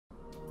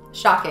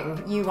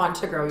Shocking, you want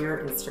to grow your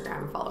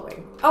Instagram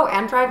following. Oh,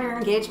 and drive your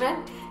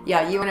engagement?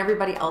 Yeah, you and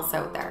everybody else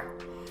out there.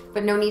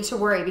 But no need to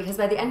worry, because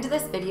by the end of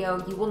this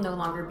video, you will no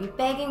longer be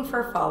begging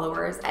for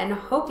followers and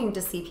hoping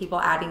to see people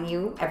adding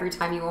you every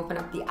time you open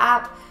up the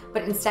app,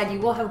 but instead you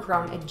will have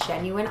grown a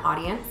genuine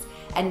audience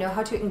and know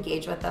how to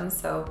engage with them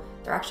so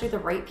they're actually the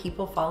right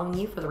people following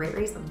you for the right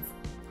reasons.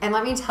 And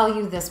let me tell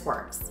you, this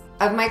works.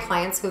 Of my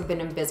clients who have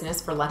been in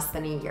business for less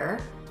than a year,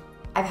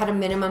 I've had a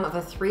minimum of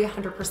a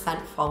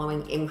 300%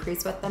 following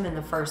increase with them in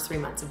the first 3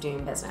 months of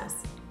doing business.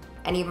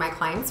 Any of my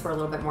clients who are a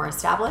little bit more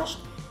established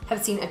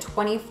have seen a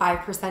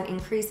 25%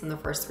 increase in the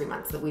first 3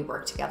 months that we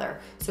work together.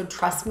 So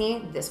trust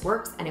me, this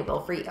works and it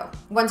will for you.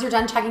 Once you're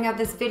done checking out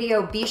this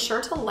video, be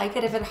sure to like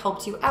it if it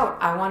helped you out.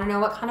 I wanna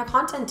know what kind of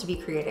content to be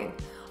creating.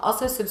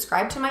 Also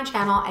subscribe to my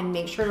channel and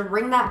make sure to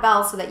ring that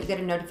bell so that you get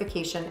a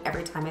notification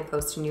every time I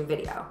post a new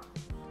video.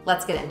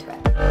 Let's get into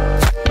it.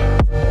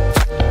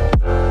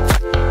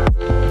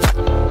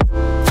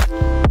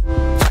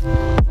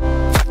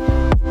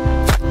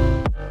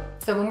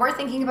 So when we're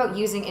thinking about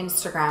using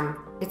Instagram,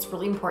 it's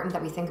really important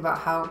that we think about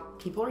how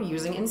people are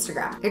using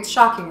Instagram. It's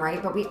shocking,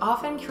 right? But we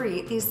often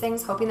create these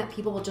things hoping that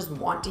people will just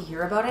want to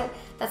hear about it.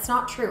 That's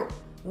not true.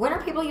 When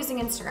are people using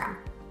Instagram?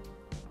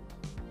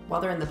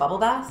 While they're in the bubble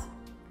bath?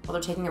 While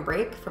they're taking a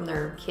break from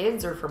their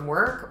kids or from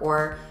work?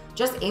 Or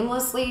just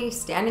aimlessly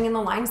standing in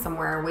the line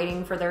somewhere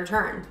waiting for their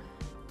turn?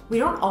 We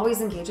don't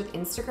always engage with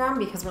Instagram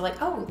because we're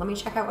like, oh, let me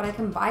check out what I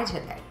can buy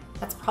today.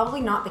 That's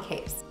probably not the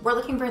case. We're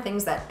looking for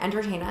things that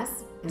entertain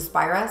us,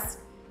 inspire us,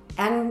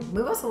 and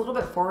move us a little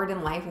bit forward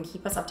in life and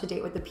keep us up to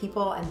date with the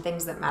people and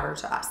things that matter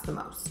to us the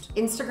most.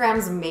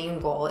 Instagram's main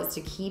goal is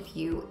to keep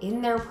you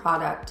in their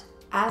product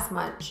as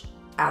much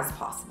as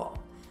possible.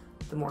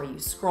 The more you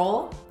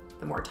scroll,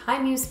 the more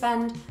time you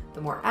spend, the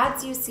more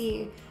ads you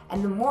see,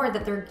 and the more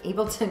that they're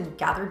able to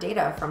gather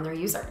data from their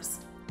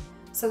users.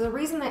 So the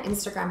reason that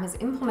Instagram has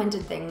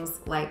implemented things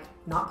like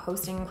not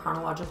posting in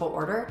chronological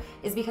order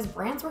is because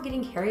brands were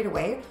getting carried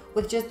away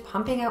with just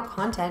pumping out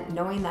content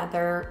knowing that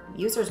their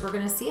users were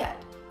gonna see it.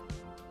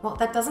 Well,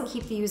 that doesn't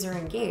keep the user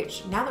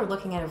engaged. Now they're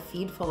looking at a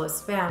feed full of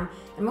spam,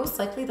 and most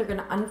likely they're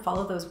gonna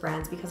unfollow those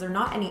brands because they're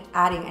not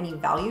adding any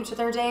value to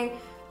their day.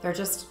 They're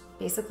just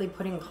basically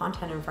putting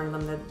content in front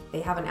of them that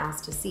they haven't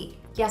asked to see.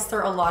 Yes,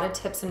 there are a lot of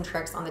tips and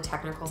tricks on the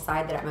technical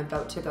side that I'm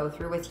about to go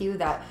through with you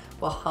that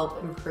will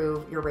help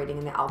improve your rating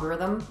in the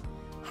algorithm.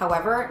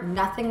 However,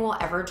 nothing will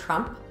ever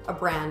trump a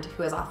brand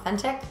who is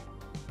authentic,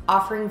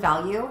 offering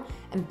value,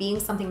 and being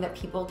something that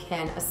people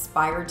can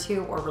aspire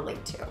to or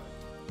relate to.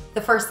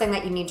 The first thing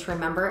that you need to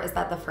remember is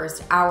that the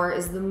first hour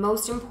is the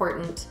most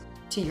important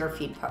to your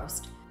feed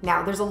post.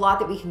 Now, there's a lot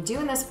that we can do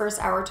in this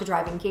first hour to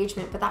drive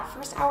engagement, but that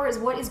first hour is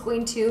what is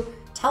going to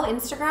tell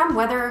Instagram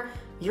whether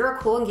you're a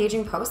cool,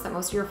 engaging post that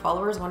most of your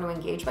followers want to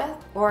engage with,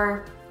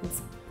 or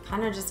it's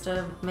kind of just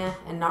a meh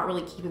and not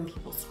really keeping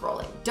people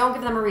scrolling. Don't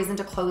give them a reason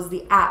to close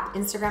the app.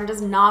 Instagram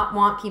does not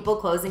want people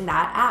closing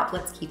that app.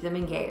 Let's keep them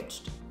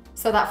engaged.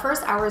 So that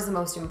first hour is the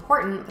most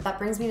important, but that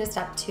brings me to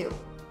step 2.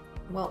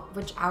 Well,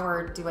 which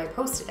hour do I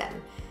post it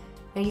in?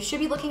 Now you should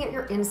be looking at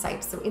your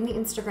insights. So in the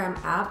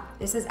Instagram app,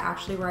 this is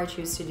actually where I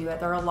choose to do it.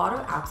 There are a lot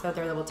of apps out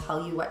there that will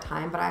tell you what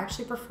time, but I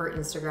actually prefer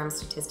Instagram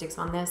statistics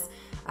on this.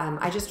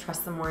 I just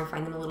trust them more. I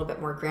find them a little bit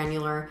more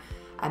granular.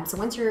 So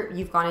once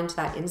you've gone into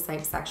that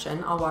insights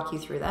section, I'll walk you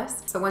through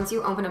this. So once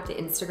you open up the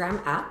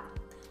Instagram app,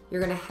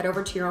 you're gonna head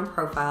over to your own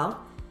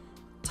profile,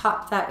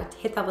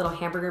 hit that little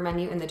hamburger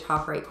menu in the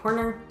top right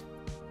corner,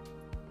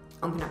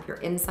 open up your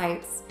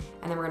insights,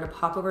 and then we're gonna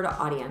pop over to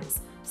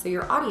audience. So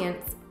your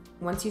audience,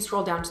 once you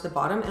scroll down to the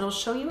bottom, it'll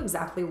show you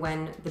exactly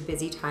when the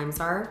busy times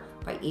are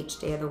by each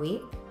day of the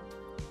week.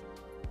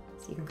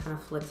 So you can kind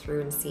of flip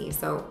through and see.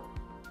 So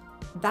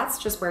that's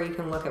just where you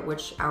can look at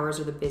which hours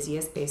are the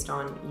busiest based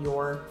on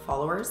your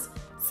followers.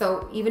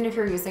 So even if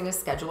you're using a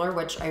scheduler,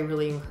 which I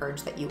really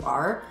encourage that you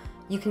are,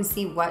 you can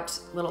see what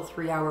little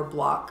 3-hour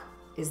block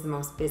is the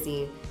most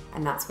busy,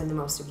 and that's when the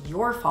most of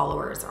your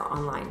followers are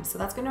online. So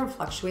that's gonna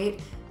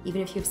fluctuate.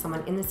 Even if you have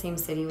someone in the same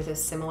city with a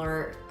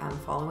similar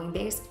following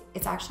base,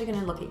 it's actually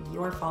gonna look at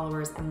your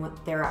followers and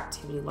what their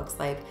activity looks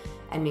like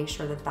and make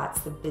sure that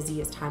that's the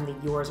busiest time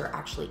that yours are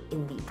actually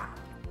in the app.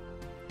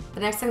 The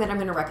next thing that I'm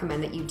gonna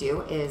recommend that you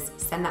do is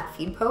send that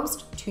feed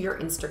post to your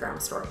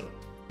Instagram story.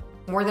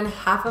 More than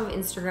half of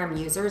Instagram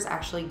users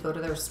actually go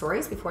to their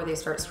stories before they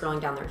start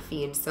scrolling down their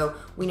feed. So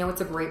we know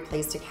it's a great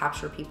place to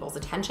capture people's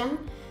attention.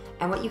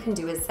 And what you can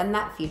do is send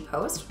that feed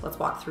post. Let's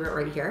walk through it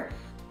right here.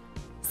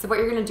 So what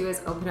you're gonna do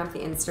is open up the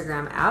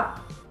Instagram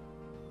app,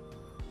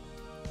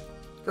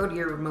 go to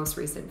your most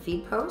recent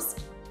feed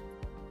post,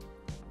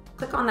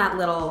 click on that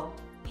little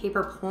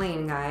paper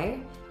plane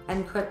guy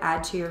and put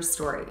add to your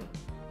story.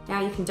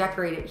 Now you can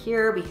decorate it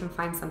here. We can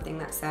find something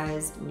that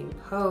says new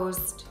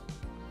post.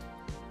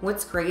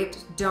 What's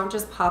great, don't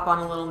just pop on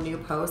a little new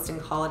post and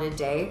call it a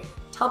day.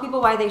 Tell people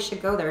why they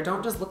should go there.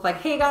 Don't just look like,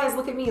 hey guys,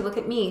 look at me, look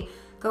at me.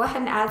 Go ahead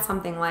and add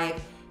something like,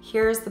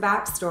 here's the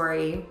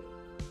backstory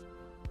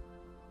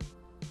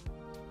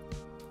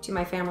to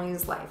my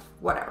family's life,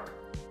 whatever.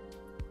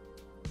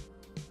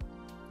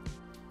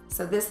 So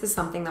So this is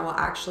something that will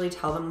actually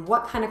tell them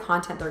what kind of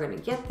content they're gonna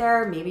get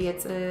there. Maybe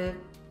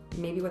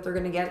what they're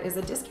gonna get is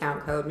a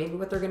discount code. Maybe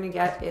what they're gonna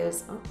get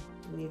is, oh,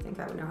 you think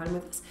I would know how to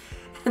move this?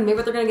 Maybe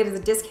what they're gonna get is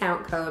a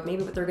discount code.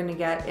 Maybe what they're gonna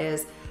get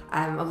is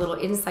a little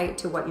insight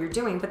to what you're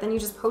doing, but then you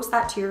just post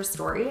that to your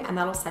story and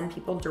that'll send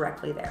people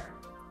directly there.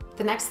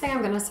 The next thing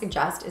I'm gonna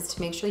suggest is to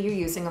make sure you're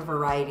using a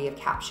variety of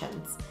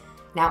captions.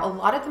 Now, a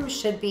lot of them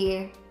should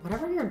be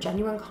whatever your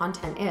genuine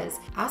content is.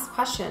 Ask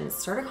questions,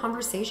 start a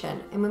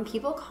conversation, and when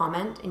people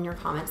comment in your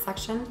comment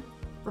section,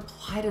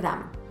 reply to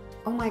them.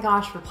 Oh my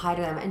gosh, reply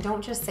to them, and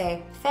don't just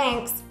say,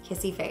 thanks,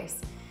 kissy face.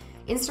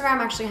 Instagram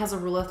actually has a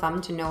rule of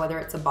thumb to know whether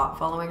it's a bot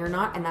following or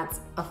not, and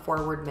that's a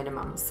 4-word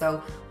minimum.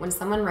 So when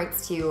someone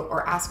writes to you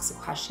or asks a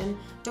question,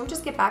 don't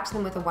just get back to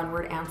them with a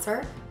 1-word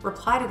answer.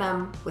 Reply to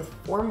them with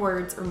 4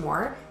 words or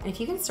more. And if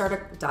you can start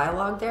a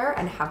dialogue there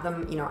and have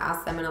them,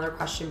 ask them another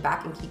question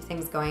back and keep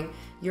things going,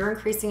 you're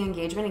increasing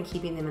engagement and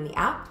keeping them in the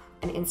app,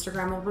 and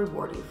Instagram will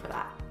reward you for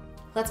that.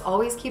 Let's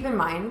always keep in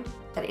mind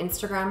that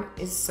Instagram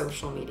is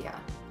social media.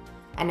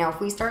 And now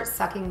if we start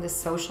sucking the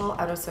social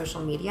out of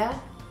social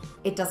media,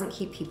 it doesn't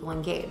keep people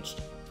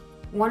engaged.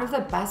 One of the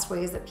best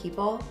ways that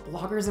people,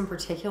 bloggers in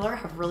particular,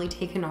 have really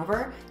taken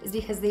over is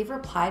because they've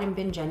replied and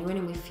been genuine,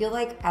 and we feel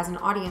like as an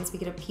audience we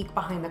get a peek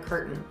behind the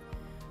curtain.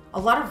 A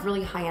lot of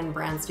really high-end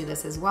brands do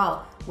this as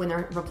well when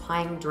they're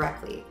replying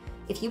directly.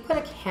 If you put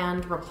a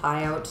canned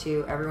reply out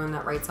to everyone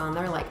that writes on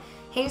there like,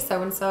 hey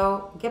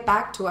so-and-so, get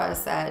back to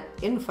us at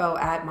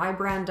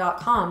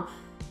info@mybrand.com,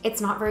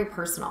 it's not very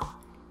personal.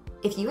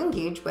 If you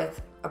engage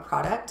with a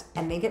product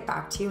and they get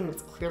back to you and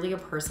it's clearly a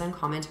person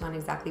commenting on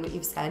exactly what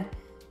you've said,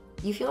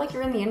 you feel like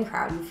you're in the in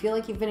crowd. You feel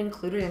like you've been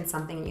included in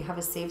something and you have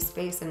a safe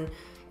space, and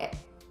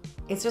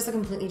it's just a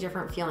completely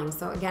different feeling.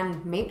 So again,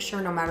 make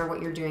sure no matter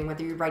what you're doing,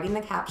 whether you're writing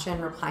the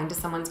caption, replying to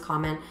someone's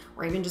comment,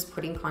 or even just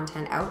putting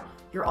content out,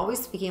 you're always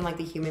speaking like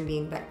the human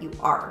being that you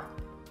are.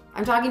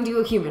 I'm talking to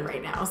a human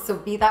right now, so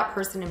be that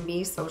person and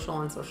be social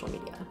on social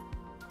media.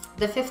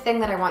 The 5th thing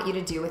that I want you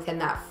to do within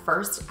that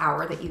first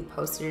hour that you've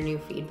posted a new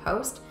feed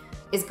post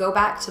is go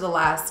back to the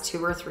last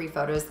 2 or 3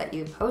 photos that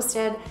you've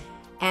posted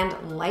and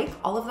like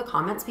all of the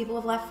comments people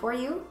have left for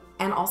you,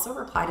 and also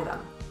reply to them.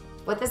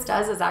 What this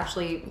does is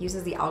actually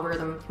uses the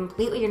algorithm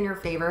completely in your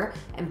favor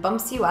and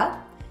bumps you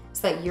up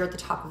so that you're at the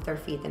top of their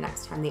feed the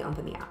next time they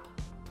open the app.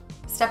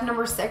 Step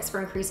number 6 for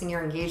increasing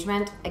your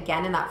engagement,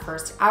 again in that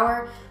first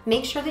hour,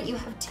 make sure that you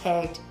have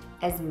tagged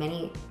as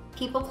many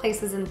people,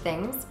 places, and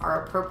things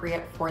are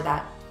appropriate for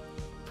that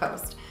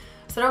post.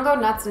 So don't go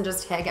nuts and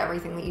just tag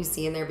everything that you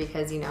see in there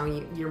because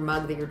your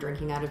mug that you're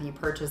drinking out of you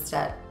purchased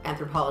at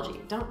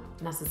Anthropology. Don't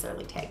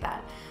necessarily tag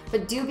that.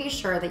 But do be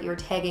sure that you're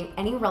tagging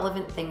any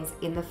relevant things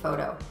in the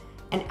photo,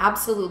 and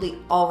absolutely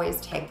always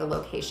tag the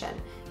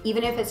location.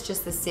 Even if it's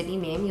just the city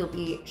name, you'll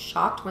be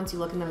shocked once you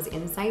look in those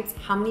insights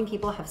how many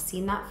people have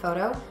seen that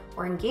photo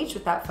or engaged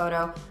with that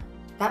photo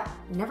that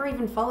never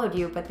even followed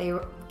you, but they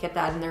get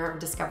that in their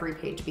discovery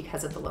page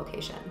because of the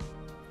location.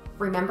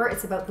 Remember,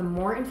 it's about the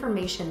more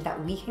information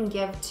that we can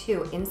give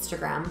to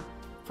Instagram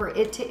for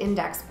it to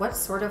index what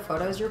sort of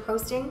photos you're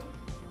posting,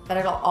 that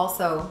it'll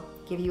also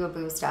give you a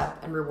boost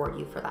up and reward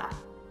you for that.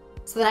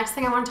 So the next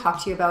thing I want to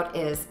talk to you about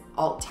is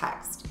alt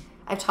text.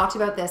 I've talked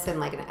about this in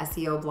like an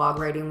SEO blog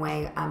writing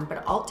way,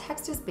 but alt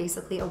text is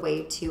basically a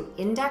way to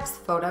index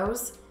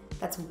photos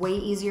that's way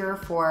easier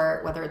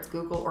for whether it's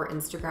Google or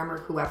Instagram or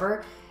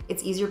whoever.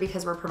 It's easier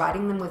because we're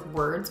providing them with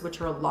words, which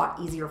are a lot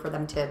easier for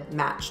them to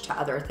match to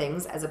other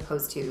things as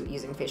opposed to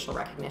using facial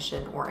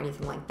recognition or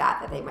anything like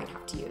that they might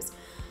have to use.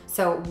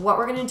 So what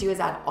we're gonna do is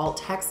add alt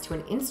text to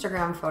an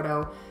Instagram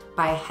photo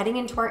by heading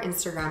into our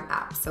Instagram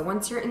app. So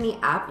once you're in the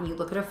app and you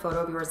look at a photo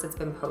of yours that's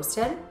been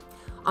posted,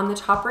 on the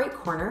top right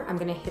corner, I'm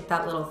gonna hit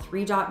that little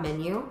 3-dot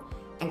menu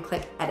and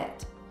click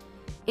edit.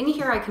 In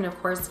here, I can of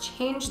course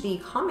change the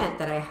comment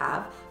that I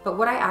have, but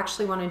what I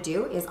actually wanna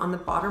do is on the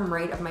bottom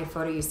right of my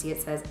photo, you see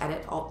it says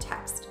edit alt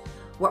text.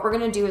 What we're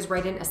gonna do is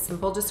write in a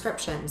simple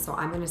description. So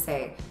I'm gonna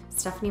say,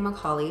 Stephanie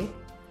McCauley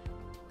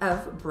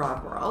of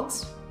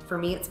Broadworld. For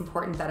me, it's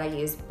important that I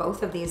use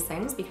both of these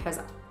things because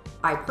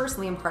I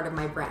personally am part of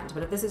my brand.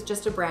 But if this is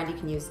just a brand, you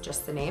can use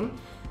just the name.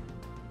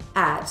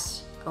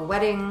 At a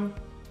wedding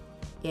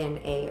in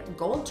a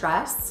gold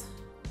dress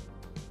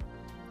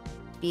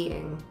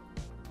being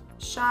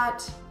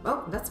shot,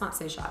 oh, let's not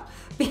say shot,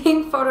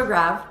 being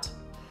photographed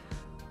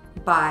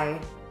by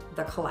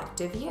the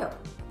collective you.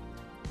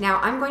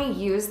 Now I'm going to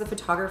use the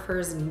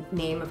photographer's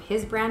name of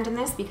his brand in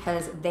this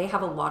because they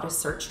have a lot of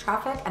search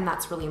traffic and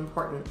that's really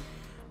important.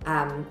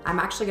 I'm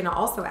actually gonna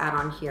also add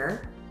on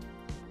here,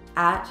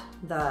 at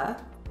the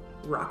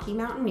Rocky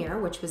Mountaineer,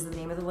 which was the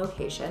name of the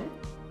location,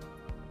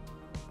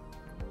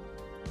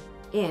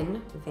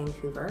 in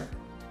Vancouver,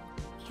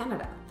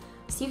 Canada.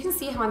 So you can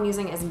see how I'm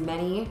using as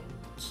many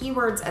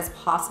keywords as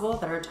possible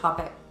that are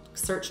topic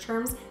search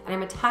terms, and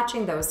I'm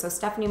attaching those. So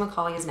Stephanie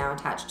McCauley is now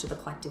attached to the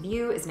collective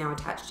you, is now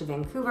attached to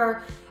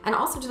Vancouver, and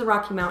also to the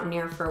Rocky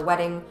Mountaineer for a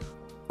wedding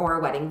or a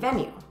wedding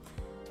venue.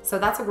 So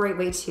that's a great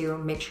way to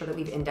make sure that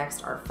we've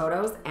indexed our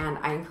photos, and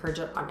I encourage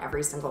it on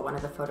every single one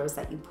of the photos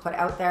that you put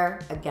out there,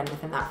 again,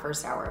 within that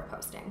first hour of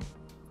posting.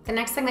 The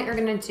next thing that you're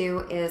gonna do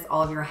is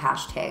all of your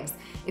hashtags.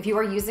 If you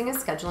are using a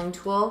scheduling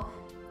tool,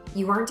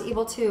 you aren't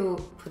able to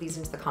put these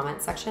into the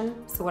comment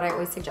section. So what I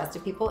always suggest to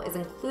people is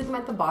include them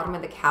at the bottom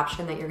of the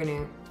caption that you're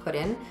gonna put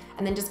in,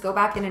 and then just go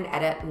back in and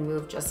edit and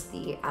move just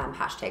the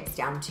hashtags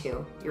down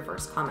to your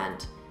first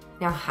comment.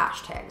 Now,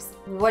 hashtags.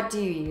 What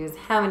do you use?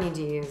 How many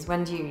do you use?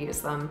 When do you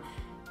use them?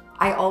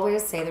 I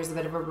always say there's a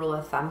bit of a rule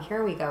of thumb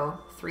here. We go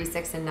 3,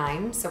 6, and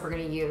 9. So we're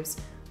gonna use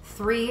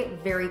 3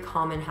 very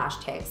common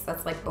hashtags.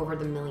 That's like over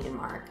the million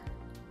mark.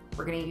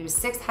 We're gonna use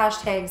 6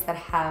 hashtags that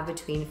have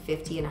between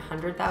 50 and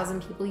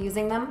 100,000 people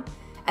using them.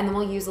 And then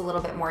we'll use a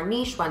little bit more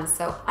niche ones.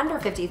 So under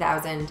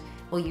 50,000,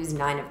 we'll use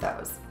 9 of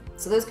those.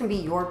 So those can be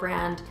your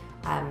brand,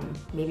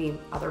 maybe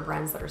other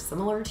brands that are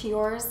similar to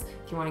yours,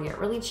 if you wanna get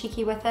really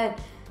cheeky with it.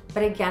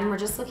 But again, we're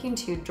just looking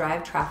to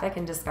drive traffic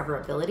and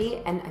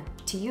discoverability, and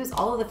to use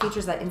all of the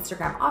features that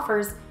Instagram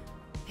offers,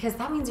 because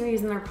that means you're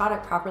using their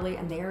product properly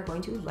and they are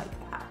going to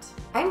like that.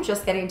 I'm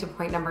just getting to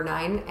point number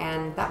 9,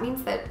 and that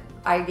means that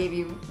I gave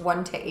you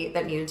 1 to 8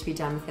 that needed to be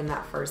done within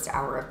that first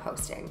hour of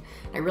posting.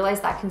 I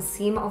realize that can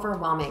seem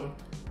overwhelming,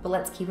 but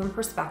let's keep in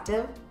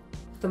perspective.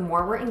 The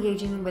more we're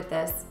engaging with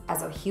this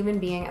as a human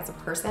being, as a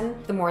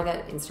person, the more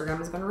that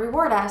Instagram is going to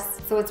reward us.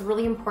 So it's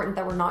really important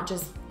that we're not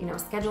just,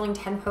 scheduling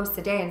 10 posts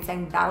a day and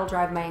saying that'll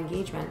drive my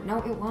engagement. No,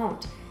 it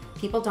won't.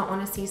 People don't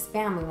want to see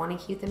spam. We want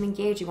to keep them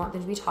engaged. We want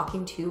them to be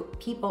talking to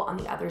people on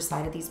the other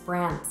side of these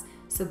brands.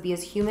 So be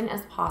as human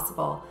as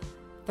possible.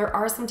 There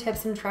are some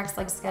tips and tricks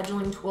like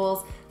scheduling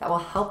tools that will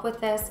help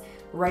with this,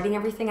 writing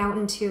everything out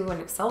into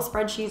an Excel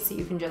spreadsheet so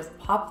you can just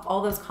pop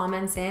all those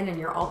comments in and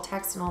your alt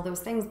text and all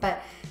those things.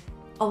 But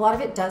a lot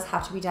of it does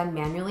have to be done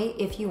manually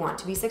if you want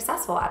to be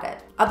successful at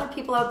it. Other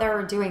people out there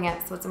are doing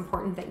it, so it's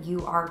important that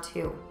you are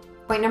too.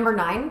 Point number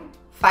 9,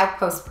 5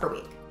 posts per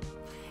week.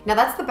 Now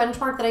that's the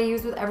benchmark that I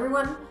use with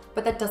everyone,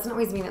 but that doesn't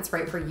always mean it's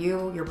right for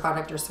you, your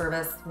product or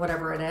service,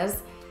 whatever it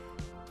is.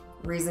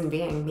 Reason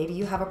being, maybe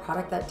you have a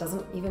product that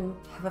doesn't even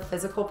have a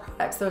physical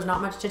product, so there's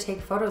not much to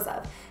take photos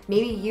of.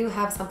 Maybe you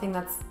have something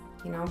that's,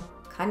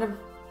 kind of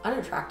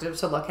unattractive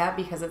to look at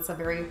because it's a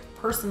very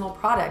personal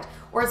product,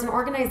 or it's an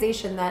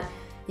organization that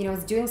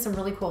is doing some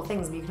really cool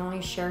things, but you can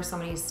only share so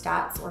many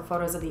stats or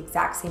photos of the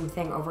exact same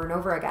thing over and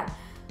over again.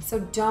 So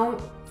don't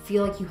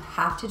feel like you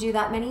have to do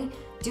that many.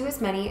 Do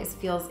as many as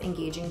feels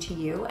engaging to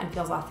you and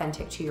feels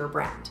authentic to your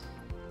brand.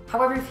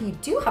 However, if you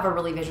do have a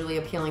really visually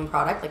appealing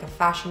product, like a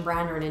fashion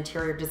brand or an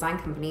interior design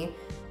company,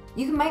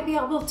 you might be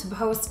able to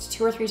post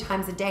 2 or 3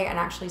 times a day and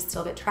actually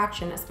still get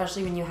traction,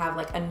 especially when you have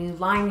like a new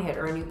line hit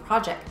or a new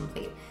project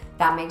complete.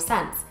 That makes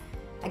sense.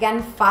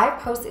 Again,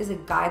 5 posts is a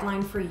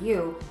guideline for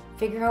you.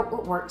 Figure out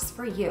what works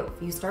for you.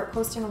 If you start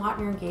posting a lot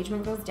and your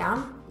engagement goes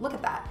down, look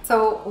at that.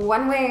 So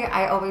one way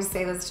I always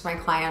say this to my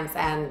clients,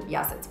 and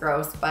yes, it's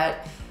gross,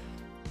 but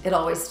it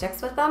always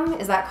sticks with them,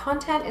 is that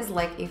content is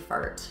like a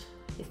fart.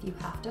 If you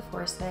have to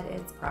force it,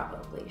 it's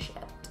probably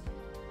shit.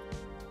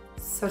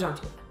 So don't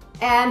do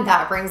it. And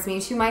that brings me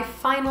to my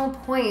final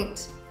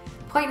point.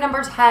 Point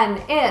number 10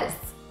 is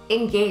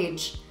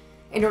engage.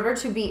 In order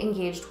to be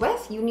engaged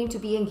with, you need to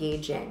be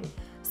engaging.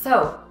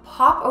 So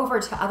pop over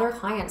to other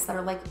clients that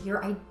are like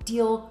your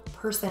ideal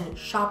person,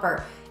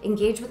 shopper.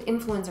 Engage with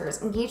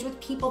influencers, engage with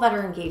people that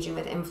are engaging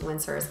with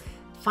influencers.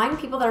 Find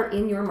people that are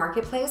in your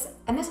marketplace.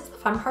 And this is the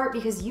fun part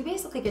because you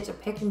basically get to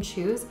pick and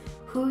choose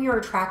who you're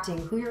attracting,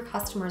 who your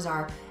customers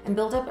are, and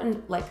build up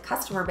a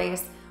customer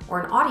base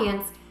or an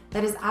audience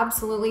that is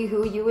absolutely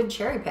who you would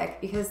cherry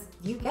pick because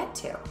you get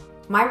to.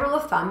 My rule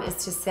of thumb is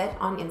to sit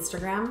on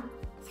Instagram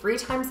 3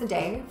 times a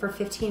day for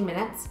 15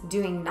 minutes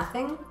doing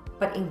nothing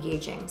but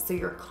engaging. So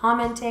you're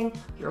commenting,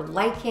 you're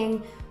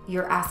liking,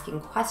 you're asking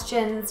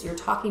questions, you're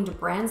talking to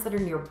brands that are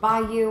nearby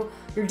you,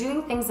 you're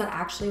doing things that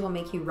actually will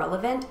make you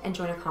relevant and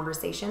join a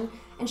conversation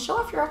and show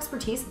off your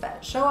expertise a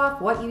bit. Show off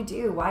what you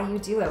do, why you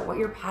do it, what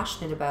you're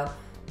passionate about.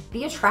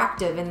 Be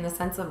attractive in the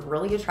sense of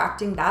really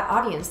attracting that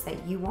audience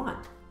that you want.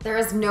 There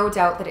is no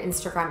doubt that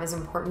Instagram is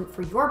important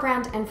for your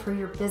brand and for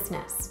your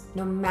business,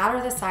 no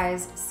matter the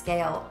size,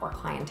 scale, or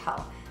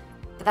clientele.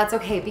 But that's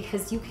okay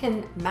because you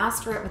can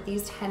master it with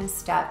these 10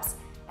 steps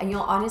and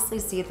you'll honestly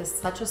see this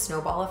such a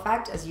snowball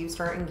effect as you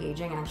start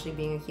engaging and actually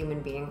being a human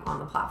being on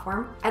the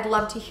platform. I'd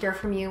love to hear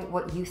from you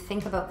what you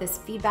think about this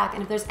feedback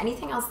and if there's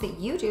anything else that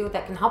you do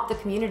that can help the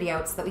community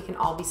out so that we can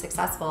all be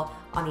successful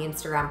on the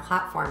Instagram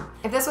platform.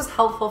 If this was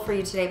helpful for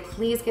you today,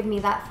 please give me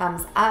that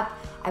thumbs up.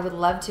 I would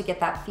love to get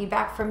that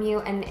feedback from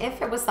you. And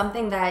if it was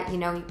something that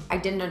I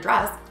didn't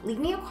address, leave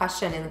me a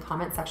question in the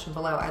comment section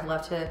below. I'd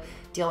love to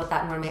deal with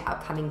that in one of my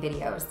upcoming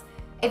videos.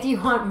 If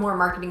you want more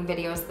marketing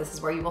videos, this is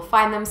where you will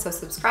find them. So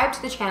subscribe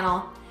to the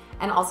channel.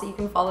 And also you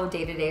can follow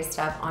day-to-day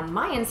stuff on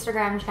my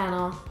Instagram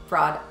channel,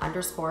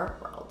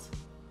 broad_world.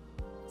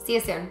 See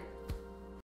you soon.